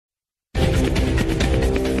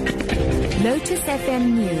Lotus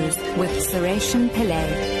FM News with Sureshan Pillay.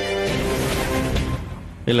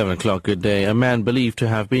 11 o'clock, good day. A man believed to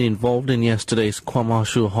have been involved in yesterday's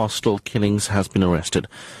KwaMashu hostel killings has been arrested.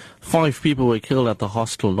 5 people were killed at the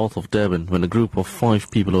hostel north of Durban when a group of 5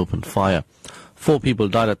 people opened fire. 4 people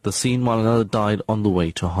died at the scene while another died on the way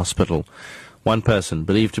to hospital. One person,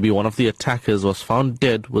 believed to be one of the attackers, was found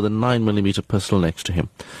dead with a 9mm pistol next to him.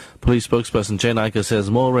 Police spokesperson Jane Iker says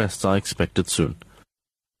more arrests are expected soon.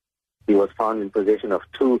 He was found in possession of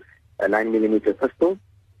 2 9mm pistols.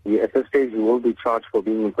 At this stage, he will be charged for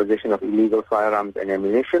being in possession of illegal firearms and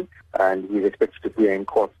ammunition, and he is expected to appear in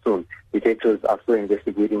court soon. Detectives are still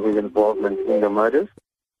investigating his involvement in the murders.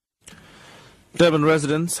 Durban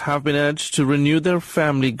residents have been urged to renew their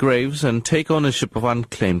family graves and take ownership of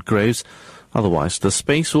unclaimed graves. Otherwise, the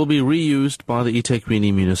space will be reused by the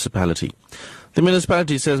eThekwini municipality. The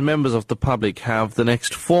municipality says members of the public have the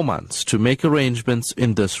next 4 months to make arrangements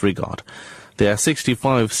in this regard. There are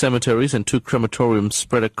 65 cemeteries and 2 crematoriums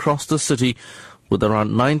spread across the city, with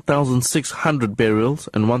around 9,600 burials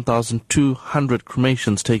and 1,200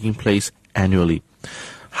 cremations taking place annually.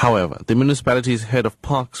 However, the municipality's head of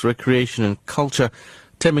Parks, Recreation and Culture,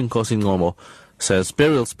 Tembinkosi Ngomo, says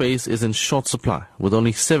burial space is in short supply, with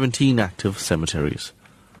only 17 active cemeteries.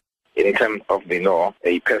 In terms of the law,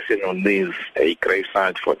 a person will leave a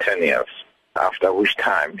gravesite for 10 years, after which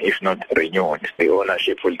time, if not renewed, the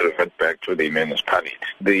ownership will revert back to the municipality.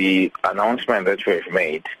 The announcement that we have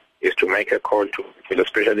made is to make a call to people,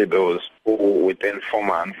 especially those who within 4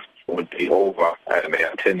 months would be over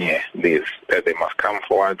their 10-year lease, that they must come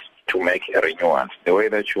forward to make a renewal. The way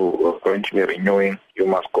that you are going to be renewing, you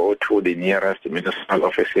must go to the nearest municipal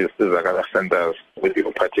offices, the Zagala centers, with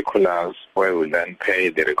your particulars, where you will then pay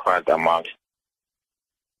the required amount.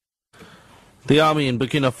 The army in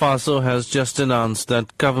Burkina Faso has just announced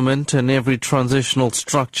that government and every transitional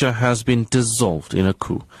structure has been dissolved in a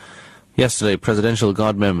coup. Yesterday, Presidential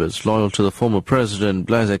Guard members loyal to the former president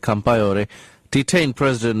Blaise Compaoré detained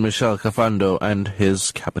President Michel Kafando and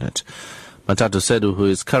his cabinet. Matatu Sedu, who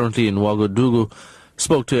is currently in Ouagadougou,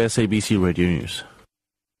 spoke to SABC Radio News.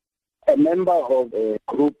 A member of a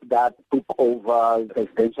group that took over the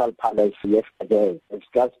presidential palace yesterday has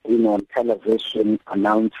just been on television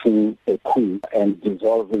announcing a coup and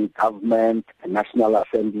dissolving government, the National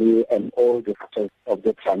Assembly, and all the factors of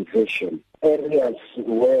the transition. Areas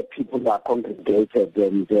where people are congregated,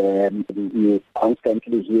 and you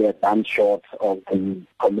constantly hear gunshots of the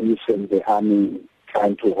police and the army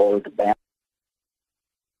trying to hold back.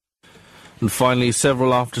 And finally,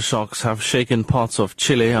 several aftershocks have shaken parts of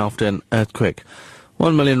Chile after an earthquake.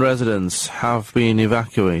 1 million residents have been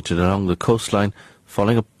evacuated along the coastline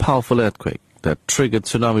following a powerful earthquake that triggered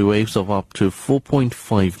tsunami waves of up to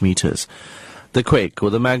 4.5 meters. The quake,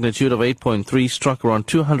 with a magnitude of 8.3, struck around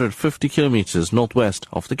 250 kilometers northwest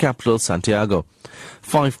of the capital, Santiago.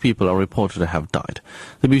 5 people are reported to have died.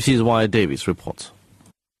 The BBC's Wyatt Davies reports.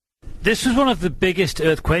 This was one of the biggest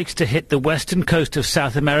earthquakes to hit the western coast of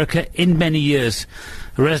South America in many years.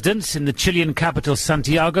 Residents in the Chilean capital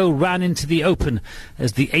Santiago ran into the open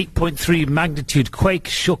as the 8.3 magnitude quake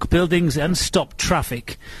shook buildings and stopped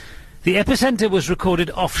traffic. The epicenter was recorded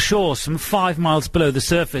offshore, some 5 miles below the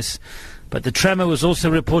surface. But the tremor was also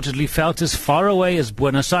reportedly felt as far away as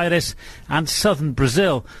Buenos Aires and southern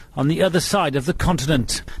Brazil, on the other side of the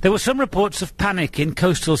continent. There were some reports of panic in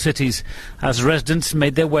coastal cities as residents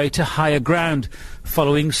made their way to higher ground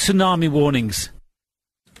following tsunami warnings.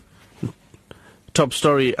 Top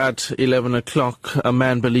story at 11 o'clock. A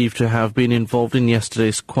man believed to have been involved in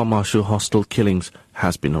yesterday's KwaMashu hostel killings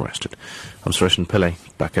has been arrested. I'm Sureshan Pillay,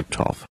 back at 12.